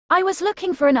I was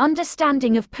looking for an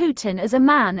understanding of Putin as a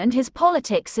man and his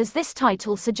politics, as this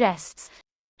title suggests.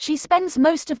 She spends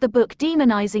most of the book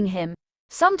demonizing him,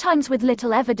 sometimes with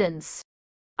little evidence.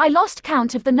 I lost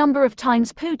count of the number of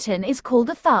times Putin is called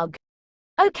a thug.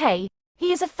 Okay,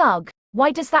 he is a thug.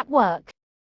 Why does that work?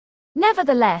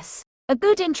 Nevertheless, a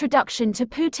good introduction to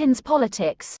Putin's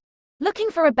politics. Looking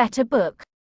for a better book.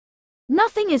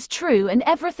 Nothing is true and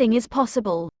everything is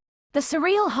possible. The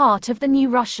surreal heart of the new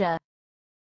Russia.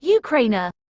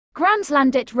 Ukraine.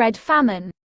 Grandlandit Red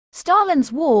Famine.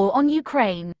 Stalin's war on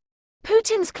Ukraine.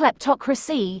 Putin's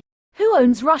kleptocracy. Who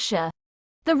owns Russia?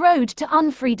 The road to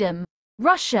unfreedom.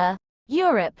 Russia,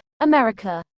 Europe,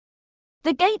 America.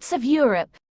 The gates of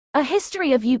Europe. A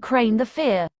history of Ukraine. The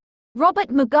fear. Robert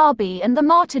Mugabe and the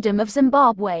martyrdom of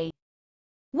Zimbabwe.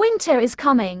 Winter is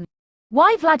coming.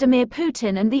 Why Vladimir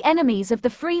Putin and the enemies of the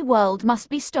free world must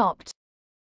be stopped.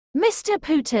 Mr.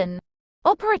 Putin.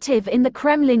 Operative in the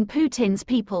Kremlin. Putin's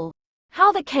people.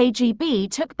 How the KGB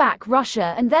took back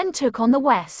Russia and then took on the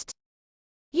West.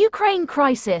 Ukraine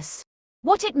crisis.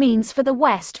 What it means for the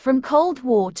West from Cold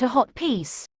War to hot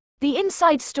peace. The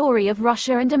inside story of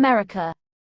Russia and America.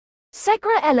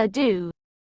 Segre Ella du.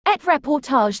 Et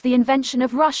reportage. The invention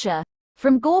of Russia.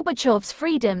 From Gorbachev's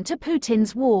freedom to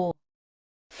Putin's war.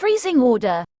 Freezing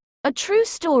order. A true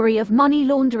story of money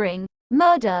laundering,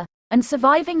 murder, and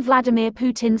surviving Vladimir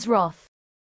Putin's wrath.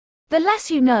 The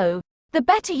less you know, the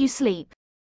better you sleep.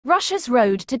 Russia's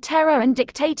road to terror and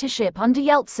dictatorship under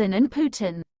Yeltsin and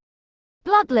Putin.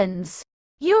 Bloodlands.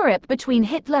 Europe between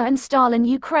Hitler and Stalin.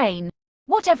 Ukraine.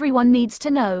 What everyone needs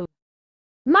to know.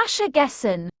 Masha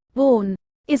Gessen, born,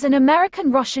 is an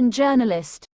American-Russian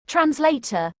journalist,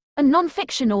 translator, and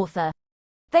non-fiction author.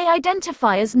 They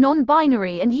identify as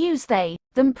non-binary and use they,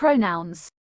 them pronouns.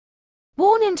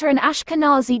 Born into an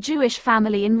Ashkenazi Jewish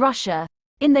family in Russia,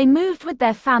 they moved with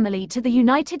their family to the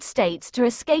United States to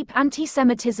escape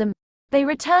anti-Semitism. They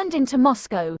returned into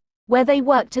Moscow, where they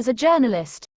worked as a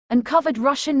journalist, and covered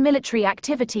Russian military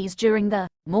activities during the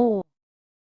war.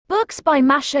 Books by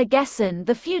Masha Gessen.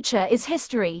 The Future is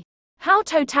History. How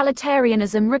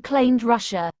Totalitarianism Reclaimed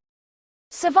Russia.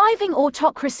 Surviving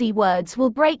Autocracy. Words Will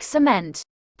Break Cement.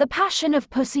 The Passion of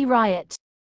Pussy Riot.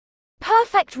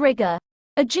 Perfect Rigor.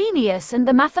 A Genius and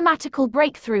the Mathematical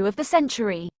Breakthrough of the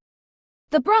Century.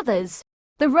 The Brothers.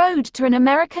 The Road to an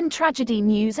American Tragedy.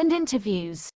 News and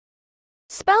interviews.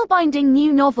 Spellbinding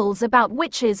new novels about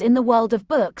witches in the world of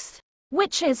books.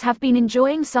 Witches have been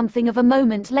enjoying something of a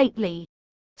moment lately.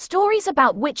 Stories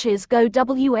about witches go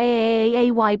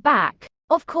way back,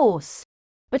 of course.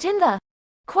 But in the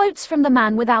quotes from the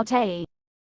man without a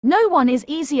no one is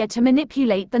easier to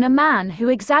manipulate than a man who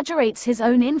exaggerates his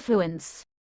own influence.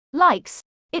 Likes.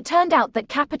 It turned out that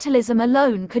capitalism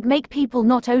alone could make people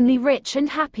not only rich and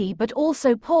happy but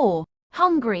also poor,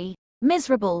 hungry,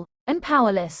 miserable, and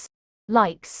powerless.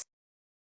 Likes.